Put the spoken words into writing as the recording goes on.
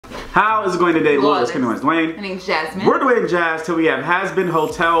How is it going today, Loyalists? My name is Dwayne. My name's Jasmine. We're Dwayne and Jazz till we have HAZBIN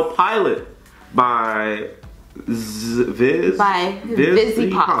Hotel Pilot by Vizzy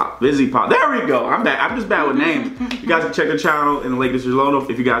Pop. There we go. I'm bad. I'm just bad with names. You guys can check the channel in the link in the description below.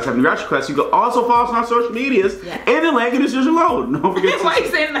 If you guys have any request requests, you can also follow us on our social medias in the link in the description below. Don't forget to. Why are you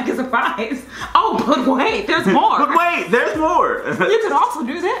saying like a surprise? Oh, but wait, there's more. But wait, there's more. You could also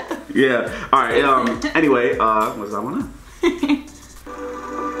do that. Yeah. All right. Anyway, what's that one?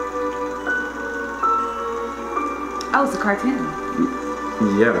 Oh, it's a cartoon.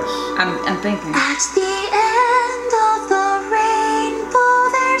 Yes. I'm thinking. At the end of the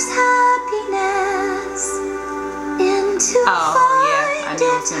rainbow, there's happiness. Into I knew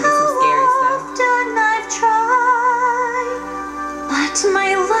it was gonna be some scary stuff. I've tried, but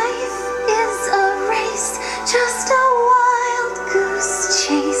my life is a race, just a wild goose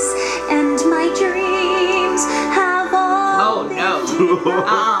chase, and my dreams have all been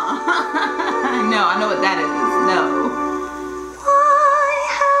No, I know what that is. No. Why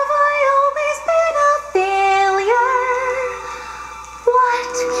have I always been a failure?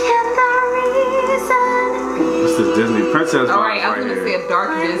 What can the reason be? This is Disney Princess. Alright, I was gonna say a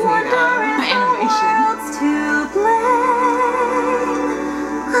dark Disney animation. To blame.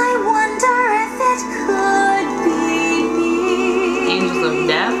 I wonder if it could be me. Angels of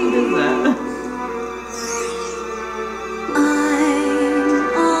Death? What is that?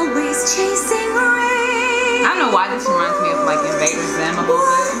 I'm always chasing rain. I don't know why this reminds me of like Invader Zim a little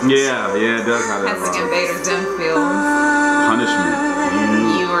bit. Yeah, it does have that. That's like Invader Zim feel.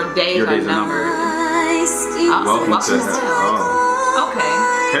 Punishment. Your days are numbered. Welcome to hell. Oh. Okay.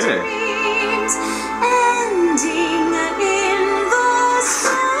 Okay. Dreams ending in the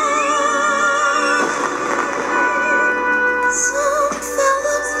sun. Some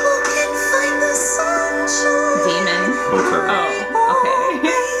fellows look and find the sunshine. Demon. Okay. Oh, okay.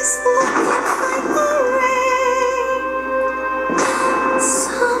 Always look and find the rain.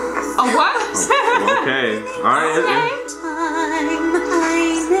 Some Oh, what? Okay. Alright. Okay. time I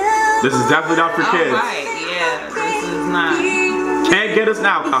know. This is definitely not for kids. Alright, yeah. This is not. Can't get us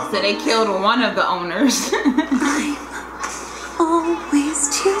now, Papa. So they killed one of the owners. I'm always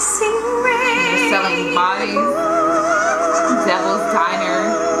chasing rain. They're selling bodies. Devil's Diner.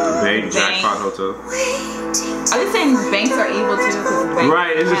 Bank Jackpot Hotel. Are they saying banks are evil too?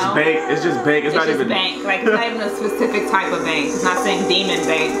 Right, it's just bank. It's just bank. It's not just even bank. Like it's not even a specific type of bank. It's not saying demon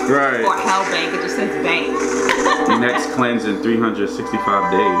bank Right. or hell bank. It just says bank. next cleanse in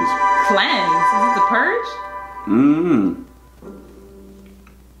 365 days. Cleanse? Is it the purge? Mmm.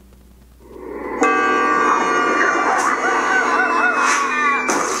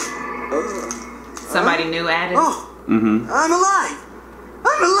 Somebody new added. Oh, I'm alive!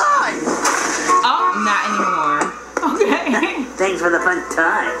 I'm alive! Oh, not anymore. Okay. Thanks for the fun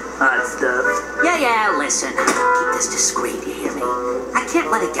time, hot stuff. Yeah, listen. Keep this discreet, you hear me? I can't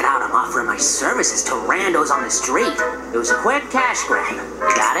let it get out I'm offering my services to randos on the street. It was a quick cash grab.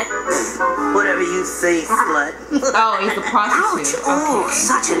 You got it? Whatever you say, slut. Oh, he's a prostitute. Ouch! Oh, Okay.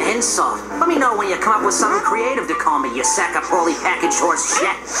 such an insult. Let me know when you come up with something creative to call me, you sack of poorly packaged horse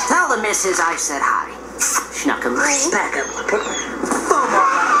shit. Tell the missus I said hi. Schnuckle, back up.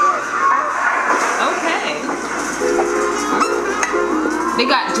 Okay. They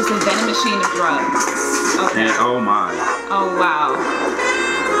got just a vending machine of drugs. Okay. And oh my. Oh wow.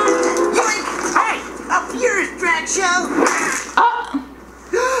 Hey, up yours, drag show. Oh.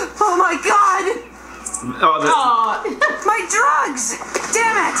 Oh my god! Oh, My drugs!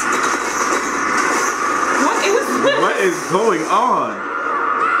 Damn it! What is this? what is going on?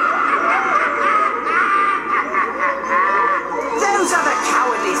 Those are the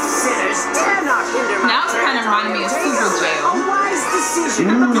cowardly sinners. Dare not hinder my Now it's kind of reminding me of Super Jail. A wise decision.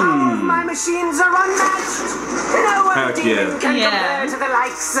 The power of my machines are unmatched. No one Heck demon can compare to the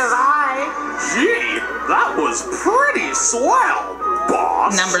likes of I. Gee, that was pretty swell,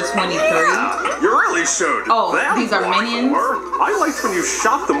 boss. Number 23. Yeah, you really showed Oh, them these are what minions? for. I liked when you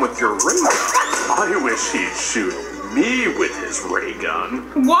shot them with your ray gun. I wish he'd shoot me with his ray gun.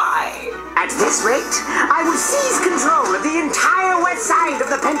 Why? At this rate, I will seize control of the entire west side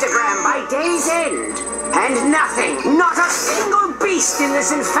of the pentagram by day's end. And nothing, not a single beast in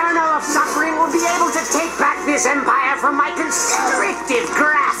this inferno of suffering will be able to take back this empire from my constrictive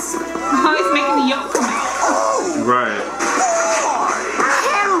grasp. Oh, he's making the yolk come out. Right.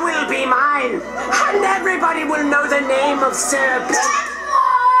 Hell will be mine, and everybody will know the name of Sir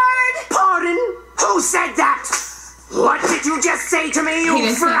Lord. Pardon? Who said that? What did you just say to me,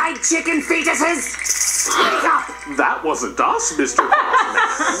 you fried chicken fetuses? Speak up! That wasn't us, Mr.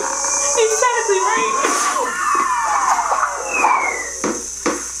 Exactly right.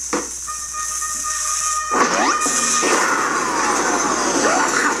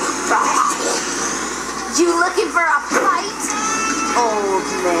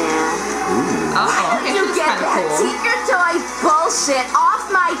 old man. Oh, okay, You she's get kind of that cool. Tinker Toy bullshit off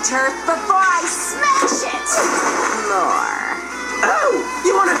my turf before I smash it! More. Oh,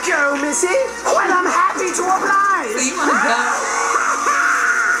 you want to go, Missy? Well, I'm happy to So oblige. you want to go?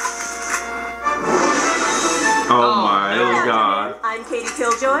 Oh my God. I'm Katie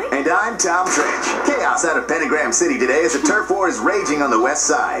Killjoy. And I'm Tom Trench. Chaos out of Pentagram City today as a turf war is raging on the west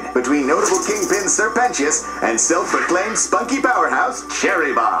side between notable kingpin Serpentius and self-proclaimed spunky powerhouse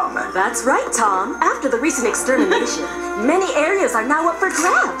Cherry Bomb. That's right, Tom. After the recent extermination, many areas are now up for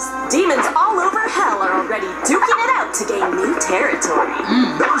grabs. Demons all over hell are already duking it out to gain new territory.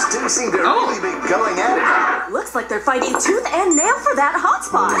 Those two seem to really be going at it. Looks like they're fighting tooth and nail for that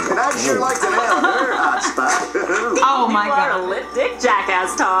hotspot. And I'd sure like to nail her hot spot. Oh my You are a God. lip dick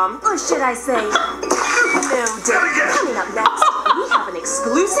jackass, Tom. Or should I say, no dick. Coming up next, we have an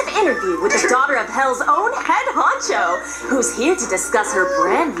exclusive interview with the daughter of Hell's own head honcho, who's here to discuss her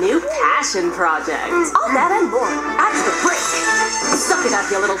brand new passion project. All that and more after the break. Suck it up,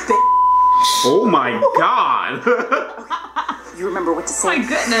 you little bitch. Oh my God. You remember what to Oh my say?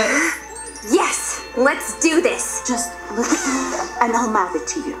 goodness. Yes, let's do this. Just look at me and I'll mouth it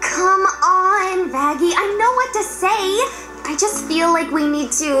to you. Come on, Vaggie. I know what to say. I just feel like we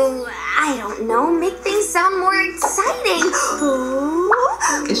need to, I don't know, make things sound more exciting.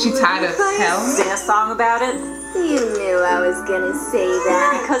 Is she tired of hell? Sing a song about it? You knew I was gonna say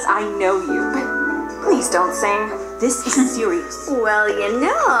that. Because I know you. But please don't sing. This is serious. Well, you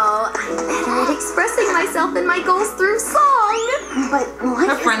know, I'm better at expressing myself and my goals through song. But Her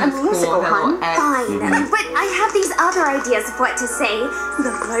life friend is is a cool. musical, Her hun. little ex. Fine, but I have these other ideas of what to say.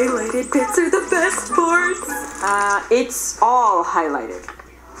 The highlighted bits are the best parts. It's all highlighted.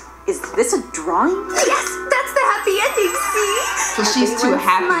 Is this a drawing? Yes, that's the happy ending, see? So she's too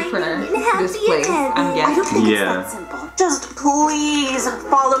happy for Smiling and this happy place, again. I'm I don't guessing. think Yeah. it's that simple. Just please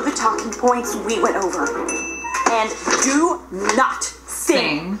follow the talking points we went over. And do not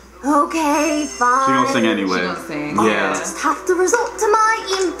sing. Sing. Okay, fine. She don't sing anyway. She don't sing. Yeah. Just have to resort to my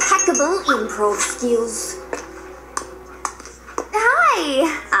impeccable improv skills.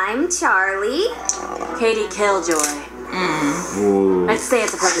 Hi, I'm Charlie. Katie Killjoy. Ooh. I'd say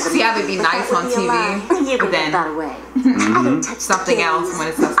it's a pleasure to See how they be nice on TV, You can then put that away. I don't touch something the else games. when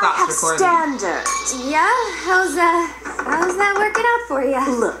it I stops have recording. standards. Yeah, how's that working out for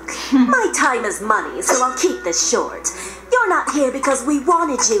you? Look, my time is money, so I'll keep this short. You're not here because we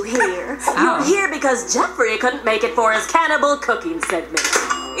wanted you here. You're here because Jeffrey couldn't make it for his cannibal cooking segment.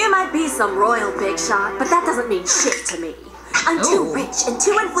 You might be some royal big shot, but that doesn't mean shit to me. I'm too Ooh. rich and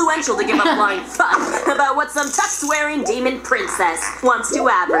too influential to give a flying fuck about what some tux-wearing demon princess wants to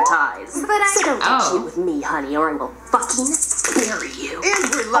advertise. But I- So don't get Oh. shit with me, honey, or I will fucking bury you.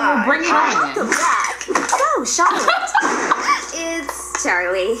 Oh, bring it on Welcome then. back. Go, Charlotte. It's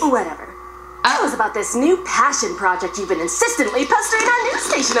Charlie. Whatever. Tell us about this new passion project you've been insistently pestering our news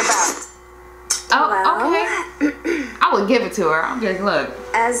station about. Oh, Well. okay. I would give it to her. I'm just look.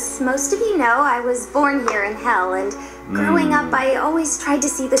 As most of you know, I was born here in Hell, and growing up, I always tried to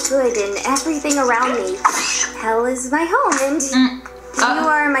see the good in everything around me. Hell is my home, and you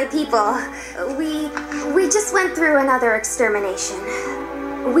are my people. We just went through another extermination.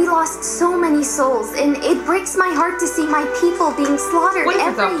 We lost so many souls, and it breaks my heart to see my people being slaughtered What is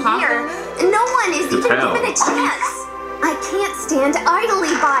this, every a puppet? year. No one is even hell. given a chance. I can't stand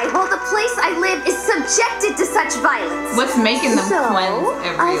idly by while the place I live is subjected to such violence. What's making them So, cleanse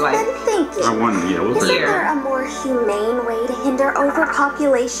every I've like? been thinking. I wonder, yeah, what's Isn't year? there a more humane way to hinder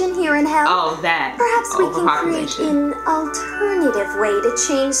overpopulation here in Hell? Oh, that. Perhaps we can create Overpopulation. an alternative way to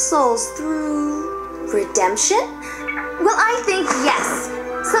change souls through redemption? Well, I think yes.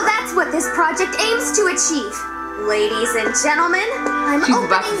 So that's what this project aims to achieve. Ladies and gentlemen, I'm She's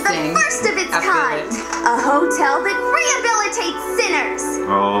about to opening the sing. first of its I feel kind. it. A hotel that rehabilitates sinners.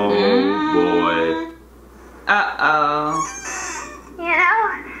 Oh boy. Uh-oh. You know,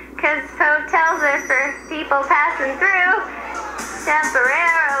 because hotels are for people passing through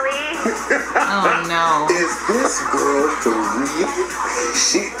temporarily. Oh no. Is this girl for real?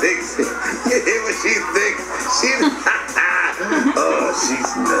 She thinks it. You hear what she thinks? Oh,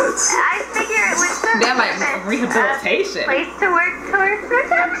 she's nuts. I figure it would serve They're like a purpose. rehabilitation. Place to work towards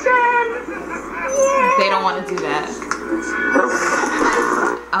redemption. Yay. They don't want to do that.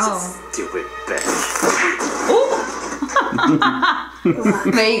 Oh. Do it better.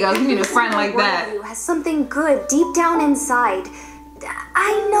 There you go. You need a friend like One of that. you has something good deep down inside.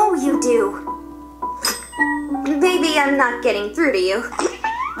 I know you do. Maybe I'm not getting through to you.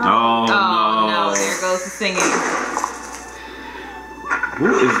 Oh, Oh no. no, there goes the singing. Who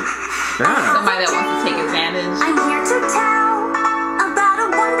is that? Somebody that wants to take advantage. I'm here to tell about a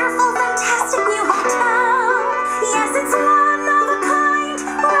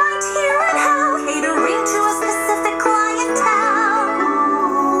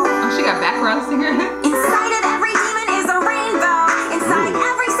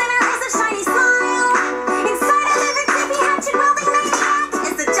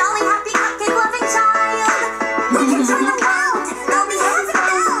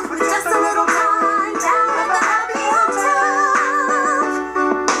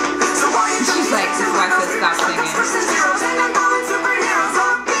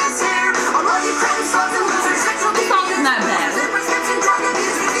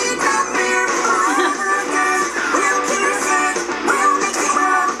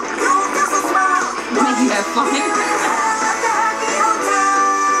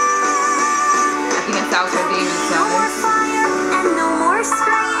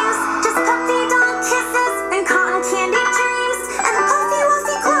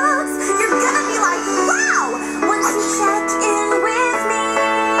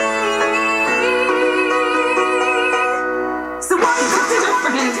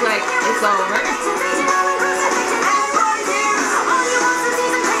over.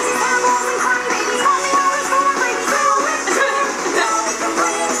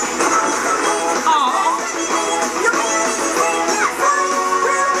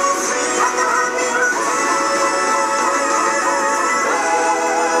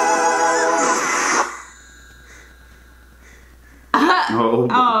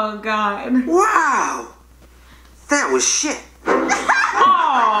 Oh God. Wow. That was shit. That's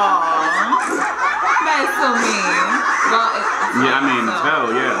so mean. Well, yeah, I mean,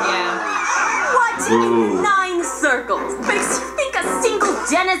 hell yeah. What in 9 circles makes you think a single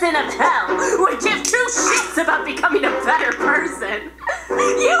denizen of hell would give 2 shits about becoming a better person?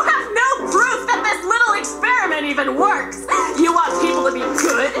 You have no proof that this little experiment even works. You want people to be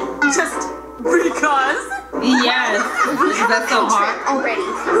good just because? Yes. That's so hard. Already,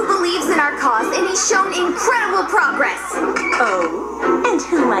 who believes in our cause and has shown incredible progress. Oh, and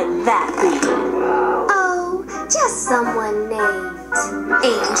who might that be? Oh, just someone named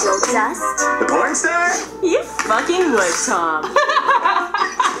Angel Dust. The porn star? You fucking would, Tom.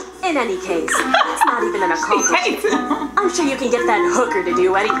 In any case, that's not even an accomplishment. I'm sure you can get that hooker to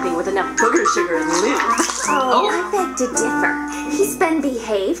do anything with enough booger sugar and lube. Oh, I beg to differ. He's been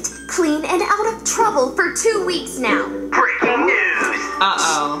behaved, clean, and out of trouble for 2 weeks now. Breaking news.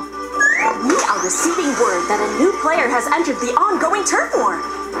 Uh-oh. We are receiving word that a new player has entered the ongoing turf war.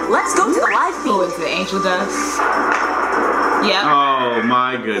 Let's go to the live Who feed. is it? Angel Dust? Yep. Oh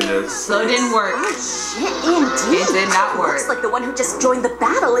my goodness. So it didn't work. Oh, shit, indeed. It did not work. Looks like the one who just joined the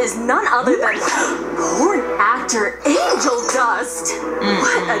battle is none other than porn actor Angel Dust.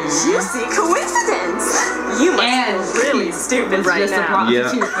 What a juicy coincidence. You must be really stupid right just a now.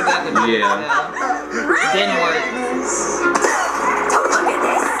 prostitute for the other dude, Yeah. so. Didn't work. Don't look at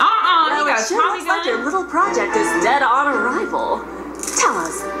this. You got It a sure Tommy looks like your gun? little project is dead on arrival. Tell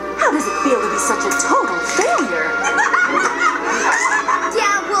us, how does it feel to be such a total failure?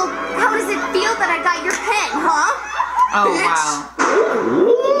 Yeah, well, how does it feel that I got your pen, huh? Oh, wow.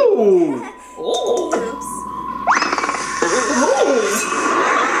 Ooh. Oops.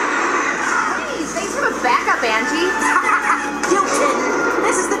 Hey, thanks for the backup, Angie. You kidding?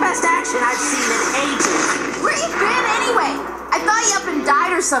 This is the best action I've seen in ages. Where you been anyway? I thought you up and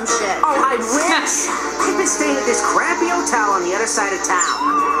died or some shit. Oh, I wish. I've been staying at this crappy hotel on the other side of town.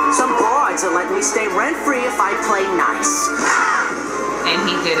 Some boards are letting me stay rent-free if I play nice. And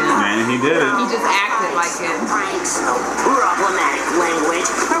he didn't. And he did it. He just acted like it. Pranks, no problematic language.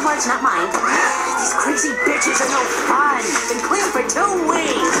 Her words, not mine. These crazy bitches are no fun. Been clean for 2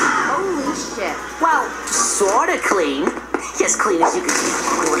 weeks. Holy shit. Well, sorta clean. As clean as you can be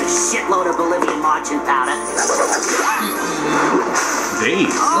with a shitload of Bolivian marching powder. Damn.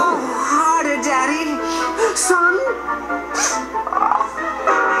 Oh, harder, Daddy. Son?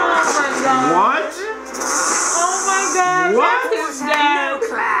 What? Oh my God. What? That's his dad. No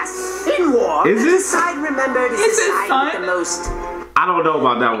class. In war, Is the it? side remembered is Is the it side son? with the most. I don't know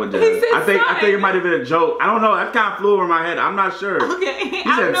about that one, Jen. He said I think son. it might have been a joke. I don't know. That kind of flew over my head. I'm not sure. Okay.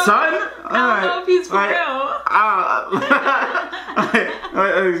 You said son? I don't know if he's for real.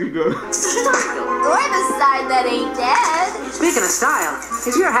 Or the side that ain't dead. Speaking of style,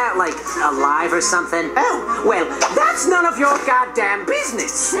 is your hat like alive or something? Oh, well, that's none of your goddamn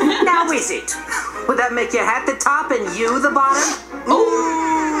business. Now is it? Would that make your hat the top and you the bottom?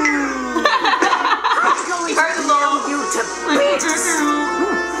 Ooh. I'm going to nail you to bits.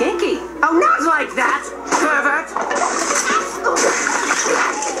 Kinky. Oh, not like that, pervert.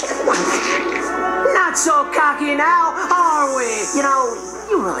 Not so cocky now, are we? You know,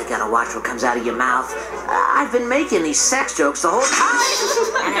 you really gotta watch what comes out of your mouth. I've been making these sex jokes the whole time,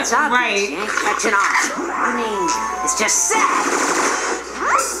 and it's obvious Right. you ain't catching on. I mean, it's just sad.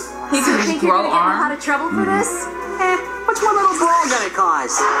 He You could think just you're grow gonna get in a lot arms. of trouble for this? What's one little brawl gonna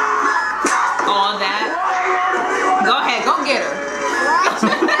cause? All that. Go ahead. Go get her.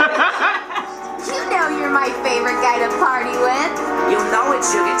 You know you're my favorite guy to party with. You know it,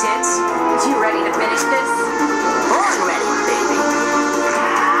 sugar tits. You ready to finish this? Born ready, baby.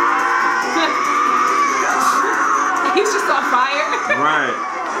 He's just on fire. Right.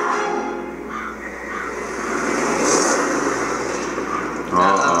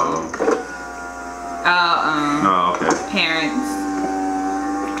 Uh-oh. Oh, okay. Parents.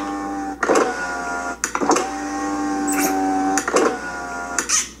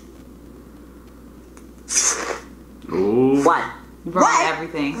 Ooh. What? Ruined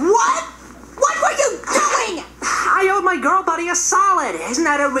everything. What? What were you doing? I I owed my girl buddy a solid. Isn't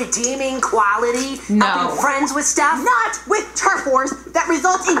that a redeeming quality? No. Having friends with stuff? Not with turf wars that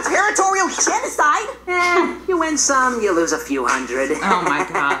result in territorial genocide. You win some, you lose a few hundred. Oh my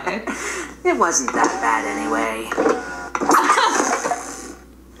god. It wasn't that bad anyway.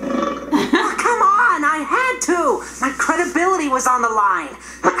 Come on, I had to. My credibility was on the line.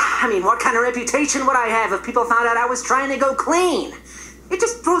 I mean, what kind of reputation would I have if people found out I was trying to go clean? It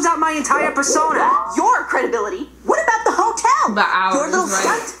just proves out my entire persona. Your credibility? What about the hotel? But ours, your little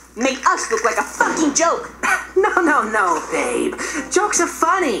right? stunt made us look like a fucking joke. No, babe. Jokes are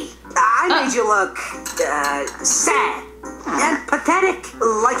funny. I made you look, sad and pathetic.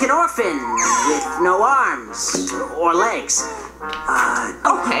 Like an orphan with no arms or legs.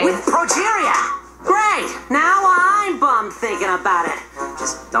 Okay. With progeria. Great. Now I'm bummed thinking about it.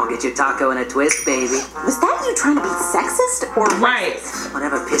 Just don't get your taco in a twist, baby. Was that you trying to be sexist or Right.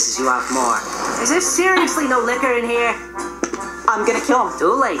 Whatever pisses you off more. Is there seriously no liquor in here? I'm gonna kill him.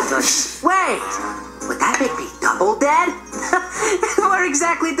 Too late, Tush. Wait. Would that make me double dead? Where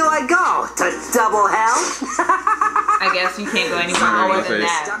exactly do I go? To double hell? I guess you can't go any lower than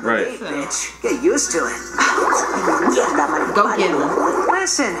that. Right. So, Bitch, get used to it. go get him.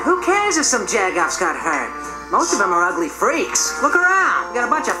 Listen, who cares if some jagoffs got hurt? Most of them are ugly freaks. Look around. We got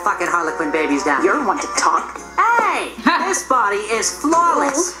a bunch of fucking Harlequin babies down here. You're one to talk. Hey, this body is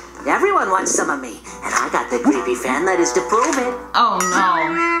flawless. Everyone wants some of me, and I got the creepy fan that is to prove it. Oh no.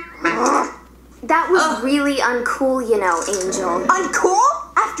 That was really uncool, you know, Angel. Uncool?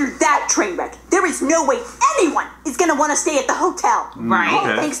 After that train wreck, there is no way anyone is gonna want to stay at the hotel. Right. All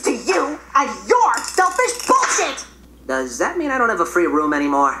thanks to you and your selfish bullshit. Does that mean I don't have a free room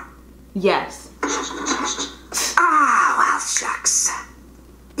anymore? Yes. Ah, well, shucks.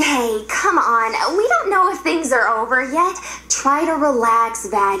 Hey, come on. We don't know if things are over yet. Try to relax,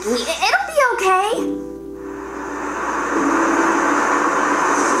 Vaggie. It'll be okay.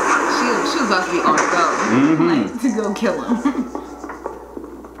 She was about to be on go. Like, to go kill him.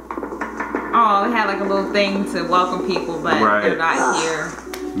 Oh, they had like a little thing to welcome people, but they're not here.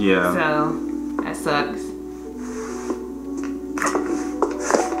 Yeah. So, that sucks.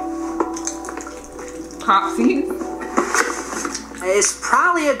 Popsies. It's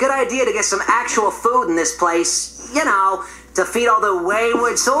probably a good idea to get some actual food in this place. You know, to feed all the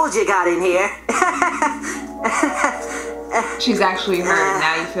wayward souls you got in here. She's actually hurt.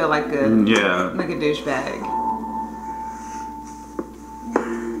 Now you feel like a like a douchebag.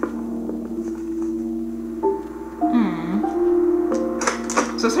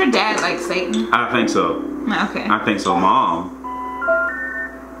 So is her dad like Satan? I think so. Okay. I think so, Mom.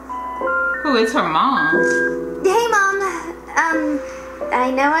 Who is her mom? Hey, Mom. I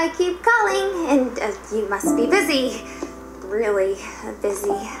know I keep calling, and you must be busy. Really busy.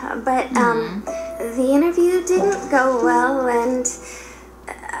 But, the interview didn't go well, and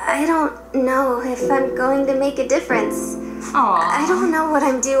I don't know if I'm going to make a difference. Aww. I don't know what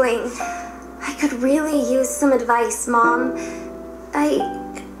I'm doing. I could really use some advice, Mom. I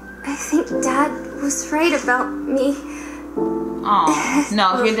think Dad was right about me. Aw.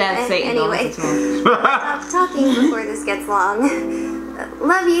 No, if your dad's Satan, don't Anyway, listen to him. stop talking before this gets long.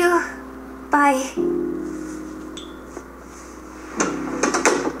 Love you. Bye.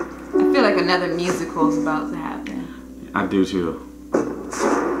 I feel like another musical is about to happen. I do too.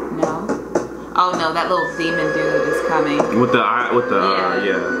 No? Oh no, that little demon dude is coming. With the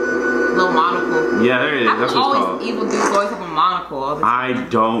Little monocle. Yeah, there it is. That's what it's called. Evil dudes always have a monocle all the time. I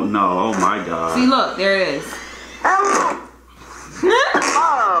don't know. Oh my god. See, look, there it is.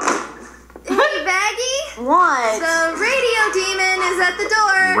 Hey, Baggy. What? The radio demon is at the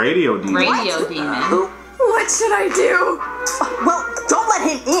door. Radio demon. Radio demon. What should I do? Well, don't let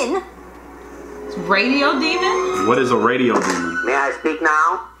him in. Radio demon? What is a radio demon? May I speak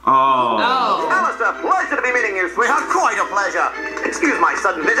now? Oh. Alistair, pleasure to be meeting you, sweetheart. Quite a pleasure. Excuse my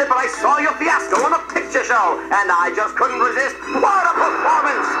sudden visit, but I saw your fiasco on the picture show, and I just couldn't resist. What a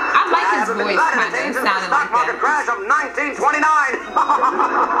performance! I like his voice, kind of. It sounded like market that. crash of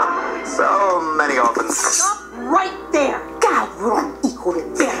 1929. So many orphans. Stop right there. God, we're unequal and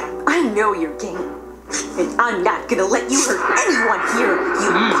better. I know your game. And I'm not gonna let you hurt anyone here, you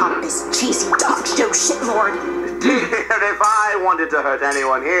pompous, cheesy talk show shitlord. If I wanted to hurt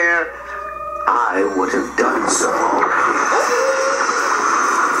anyone here, I would have done so.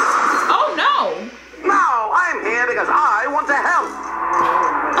 Oh no! No, I'm here because I want to help.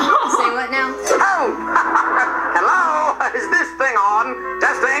 Say what now? Help! Hello? Is this thing on?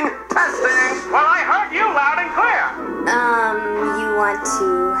 Testing? Testing? Well, I heard you loud and clear. You want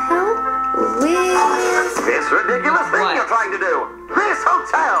to help with... This ridiculous thing What? you're trying to do. This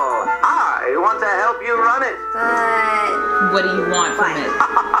hotel. I I want to help you run it. But... What do you want from it?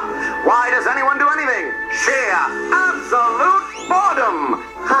 Why does anyone do anything? Sheer, absolute boredom.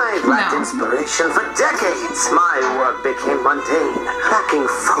 I've lacked inspiration for decades. My work became mundane, lacking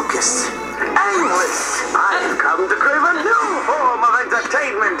focus, aimless. I've come to crave a new form of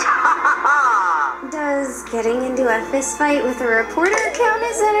entertainment. Does getting into a fist fight with a reporter count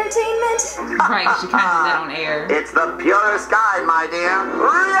as entertainment? Right, she kind of did that on air. It's the purest kind, my dear.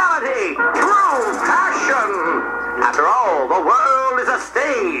 Reality, true passion. After all, the world is a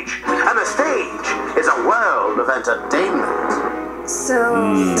stage, and the stage is a world of entertainment. So,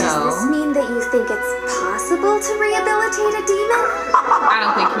 does this mean that you think it's possible to rehabilitate a demon? I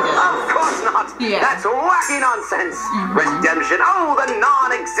don't think he does. Of course not. Yeah. That's wacky nonsense. Redemption. Oh, the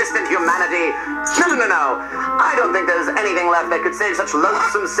non-existent humanity. No. I don't think there's anything left that could save such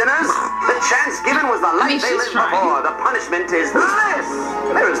loathsome sinners. The chance given was the life they lived before. The punishment is this.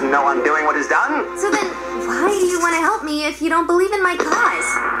 There is no undoing what is done. So then, why do you want to help me if you don't believe in my cause?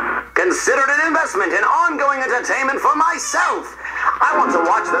 Consider it an investment in ongoing entertainment for myself. I want to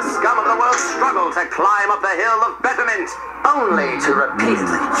watch the scum of the world struggle to climb up the hill of betterment, only to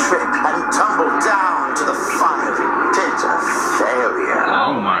repeatedly trip and tumble down to the fiery pit of failure.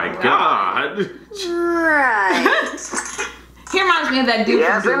 Oh my God. Right. He reminds me of that dude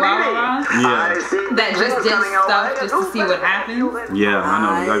from Dwayne. Yeah. That just did stuff just to see what happens. Yeah,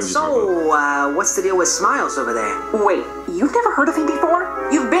 I know. So, what's the deal with Smiles over there? Wait, you've never heard of him before?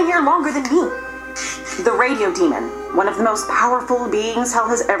 You've been here longer than me. The radio demon, one of the most powerful beings hell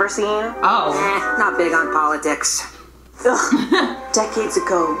has ever seen. Oh. Not big on politics. Ugh. Decades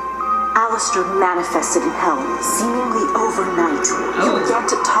ago, Alistair manifested in hell, seemingly overnight. He began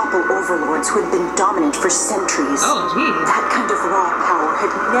to topple overlords who had been dominant for centuries. Oh, geez. That kind of raw power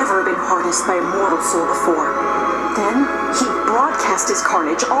had never been harnessed by a mortal soul before. Then, he broadcast his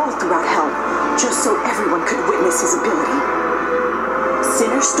carnage all throughout hell, just so everyone could witness his ability.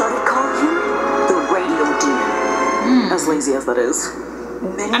 Sinners started calling him the radio demon. As lazy as that is.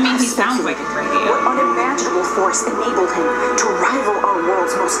 Many he sounds like a radio. What unimaginable force enabled him to rival our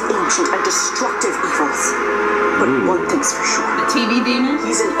world's most ancient and destructive evils? But one thing's for sure. The TV demon?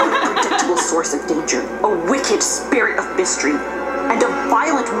 He's an unpredictable source of danger, a wicked spirit of mystery, and a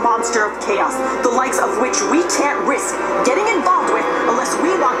violent monster of chaos, the likes of which we can't risk getting involved with unless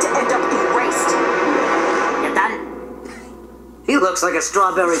we want to end up erased. You done? He looks like a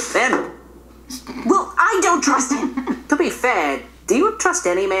strawberry thin. Well, I don't trust him. To be fair, do you trust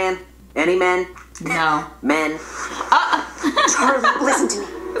any man? Any men? No. Men? Charlie, listen to me.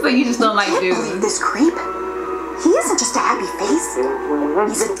 It's like you just don't like I can't dudes. believe this creep. He isn't just a happy face.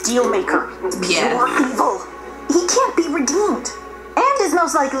 He's a deal maker. Pure evil. He can't be redeemed. And is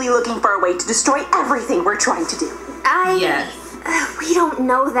most likely looking for a way to destroy everything we're trying to do. We don't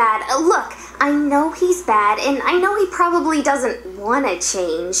know that. Look, I know he's bad, and I know he probably doesn't want to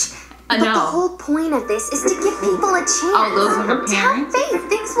change. But the whole point of this is to give people a chance. Oh, those are her parents? Have faith,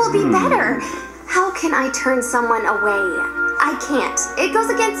 things will be better. How can I turn someone away? I can't. It goes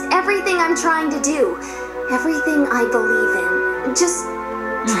against everything I'm trying to do. Everything I believe in. Just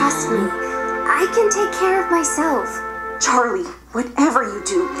trust me. I can take care of myself. Charlie, whatever you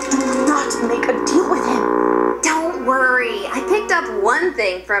do not make a deal with him. Don't worry. I picked up one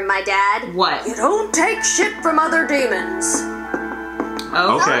thing from my dad. What? You don't take shit from other demons.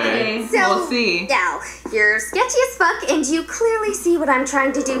 Okay. So, we'll see. Now, you're sketchy as fuck, and you clearly see what I'm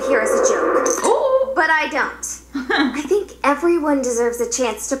trying to do here as a joke. Ooh. But I don't. I think everyone deserves a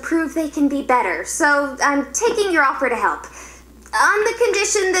chance to prove they can be better, so I'm taking your offer to help. On the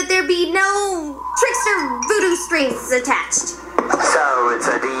condition that there be no trickster voodoo strings attached. So it's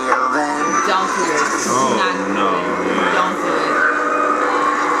a deal then? Don't do it. Oh, no. Don't do it.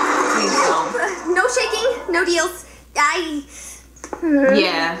 Please don't. No shaking, no deals.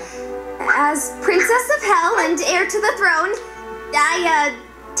 Yeah. As Princess of Hell and heir to the throne, I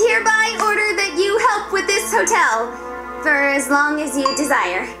hereby order that you help with this hotel for as long as you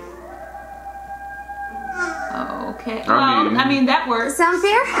desire. Okay. I mean that works. Sound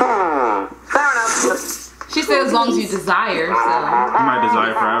fair? Fair enough. She said as long as you desire, so. You might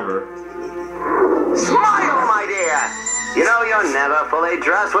desire forever. Smile, my dear. You know you're never fully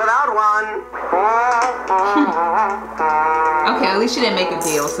dressed without one. Okay, at least she didn't make a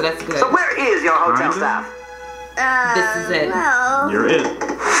deal, so that's good. So where is your hotel staff? This is it. Well... You're it.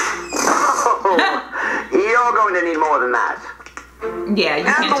 You're going to need more than that. Yeah, you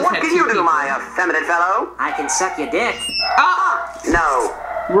can't just what have can two you do, people. my effeminate fellow? I can suck your dick. No.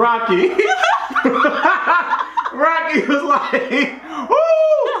 Rocky. Rocky was like, woo,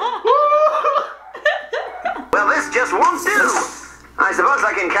 woo. Well, this just won't do. I suppose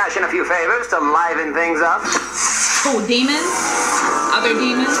I can cash in a few favors to liven things up. Who, demons? Other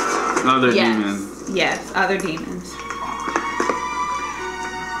demons? Other demons. Yes, other demons.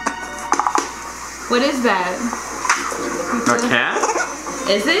 What is that? A cat?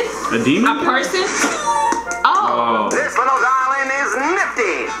 Is it? A demon? A person? Oh. This little darling is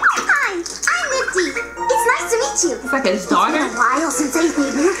Nifty. Hi, I'm Nifty. It's nice to meet you. It's like his daughter? It's been a while since I've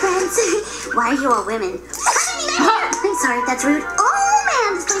made new friends. Why are you all women? I'm sorry, that's rude. Oh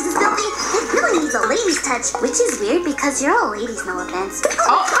man, this place is filthy. It really needs a lady's touch, which is weird because you're all ladies, no offense.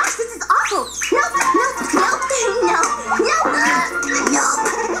 Oh my gosh, this is awful. Nope.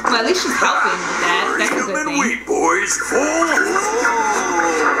 Well, at least she's helping with that. That's a good thing. Wait, boys.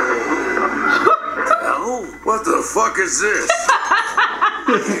 Oh, what the fuck is this?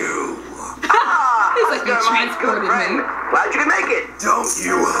 You. He's like a transported me. Glad you can make it. Don't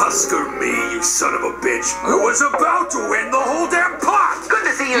you husker me, you son of a bitch. I was about to win the whole damn pot. Good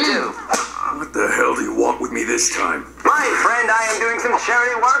to see you too. What the hell do you want with me this time? My friend, I am doing some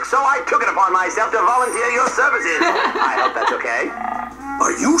charity work, so I took it upon myself to volunteer your services. I hope that's okay.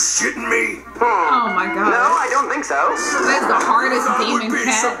 Are you shitting me? Oh my god. No, I don't think so. That's the hardest That demon would be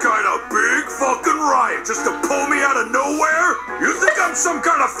cat. some kind of big fucking riot just to pull me out of nowhere? You think I'm some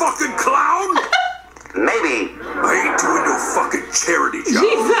kind of fucking clown? Maybe. I ain't doing no fucking charity job.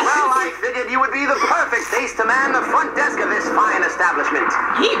 Jesus. Well, I figured you would be the perfect face to man the front desk of this fine establishment.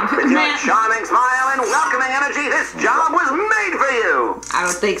 With your charming smile and welcoming energy, this job was made for you. I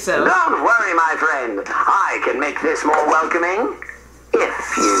don't think so. Don't worry, my friend. I can make this more welcoming, if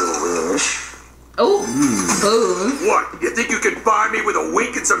you wish. Oh, booze. What? You think you can buy me with a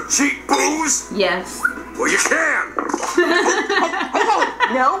wink and some cheap booze? Yes. Well, you can.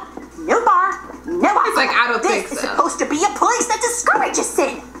 Hey, no bar, no alcohol. It's like, I don't think This is so. supposed to be a place that discourages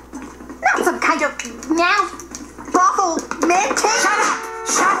sin. Not some kind of brothel meditation.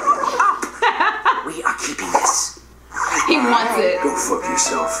 Shut up! We are keeping this. He wants it. Go fuck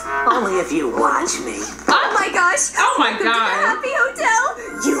yourself. Only if you watch me. Oh my gosh. Oh my Welcome to the god. Happy Hotel.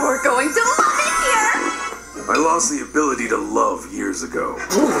 You are going to love it here. I lost the ability to love years ago.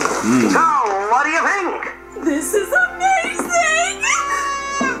 So, what do you think? This is amazing.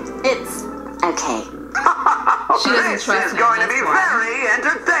 It's okay. She doesn't This trust is him. going to be That's why. very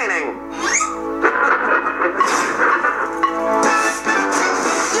entertaining.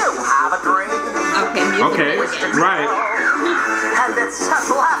 You have a drink. Okay, music. Okay, right. And it's just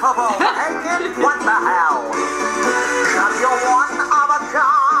laughable. Take it, what the hell? Cause you're one of a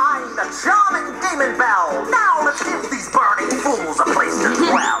kind, a charming demon belle. Now let's give these burning fools a place to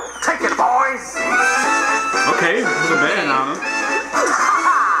dwell. Take it, boys. Okay, this is a band on him.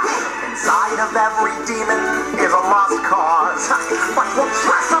 Inside of every demon is a lost cause. But we'll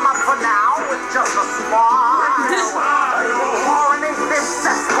dress them up for now with just a smile. Coronate this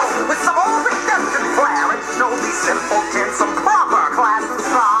cesspool with some old redemption flair and show these simpletons some proper class and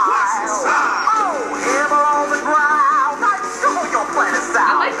style. Oh, here below the ground, I'm sure your plan is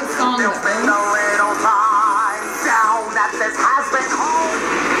sound. I like the song They'll though. spend a little time down at this HAZBIN home.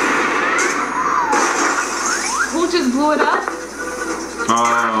 Who just blew it up?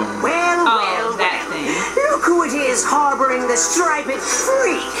 Well, that thing. look who it is harboring the striped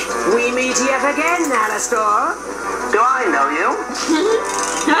freak. We meet yet again, Alistair. Do I know you?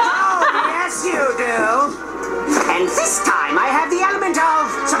 Oh, yes, you do. And this time I have the element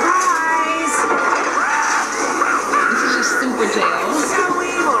of surprise. This is just super jail. So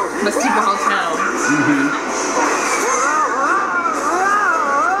evil. But super hotel.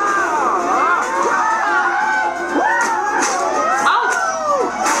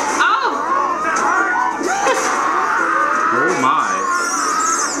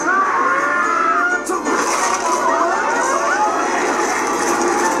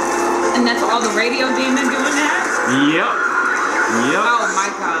 And that's all the radio demon doing that? Yep. Oh my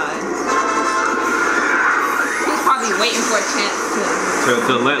god. He's probably waiting for a chance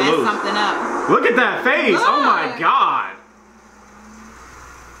To let mess loose. something up. Look at that face. Look. Oh my god.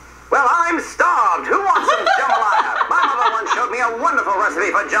 Well, I'm starved. Who wants some jambalaya? My mother once showed me a wonderful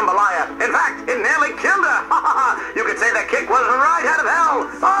recipe for jambalaya. In fact, it nearly killed her. You could say the kick was right out of hell.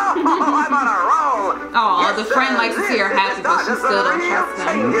 Oh, I'm on a roll. Oh, Yes, the friend sir. likes to see her This is happy, the but she start of still the don't real trust him.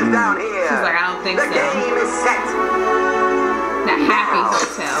 changes down here. She's like, I don't think the so. game is set. The Happy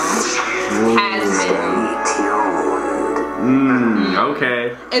Hotel has been. Okay.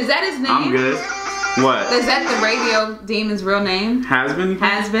 Is that his name? I'm good. What? Is that the radio demon's real name? HAZBIN?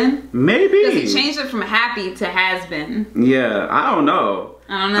 HAZBIN? Maybe. Because he changed it from Happy to HAZBIN. Yeah, I don't know.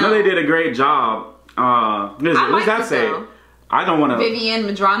 I don't know. I know they did a great job. What does that say? though. I don't want to. Vivian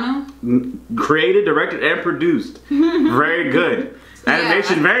Madrano? Created, directed, and produced. Very good.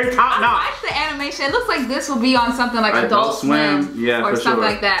 Animation very top notch. I like the animation. It looks like this will be on something like Adult Swim, yeah, or something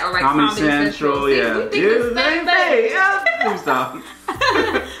like that, or like Comedy Central. Yeah, we think the same thing. Yeah, stop.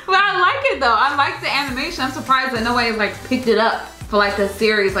 But I like it though. I like the animation. I'm surprised that nobody like picked it up for like a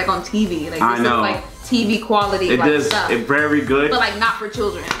series like on TV. Like this is like TV quality stuff. It's very good. But like not for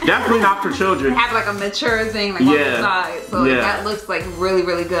children. Definitely not for children. Have like a mature thing like on the side. So like, that looks like really,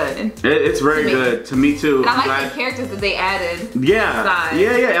 really good. It's very good. To me too. And I like the characters that they added. Yeah.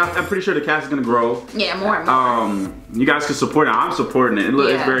 Yeah. I'm pretty sure the cast is gonna grow. Yeah, more and more. You guys can support it. I'm supporting it.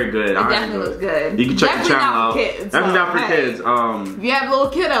 It's very good. It definitely looks good. You can check the channel out. Definitely not for kids. If you have little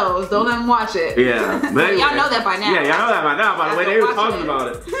kiddos, don't let them watch it. Yeah. But anyway, y'all know that by now. Yeah, y'all know that by now. By the way they were talking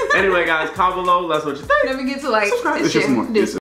about it. Anyway, guys, comment below. That's what you think. Don't forget to like subscribe. It's just more.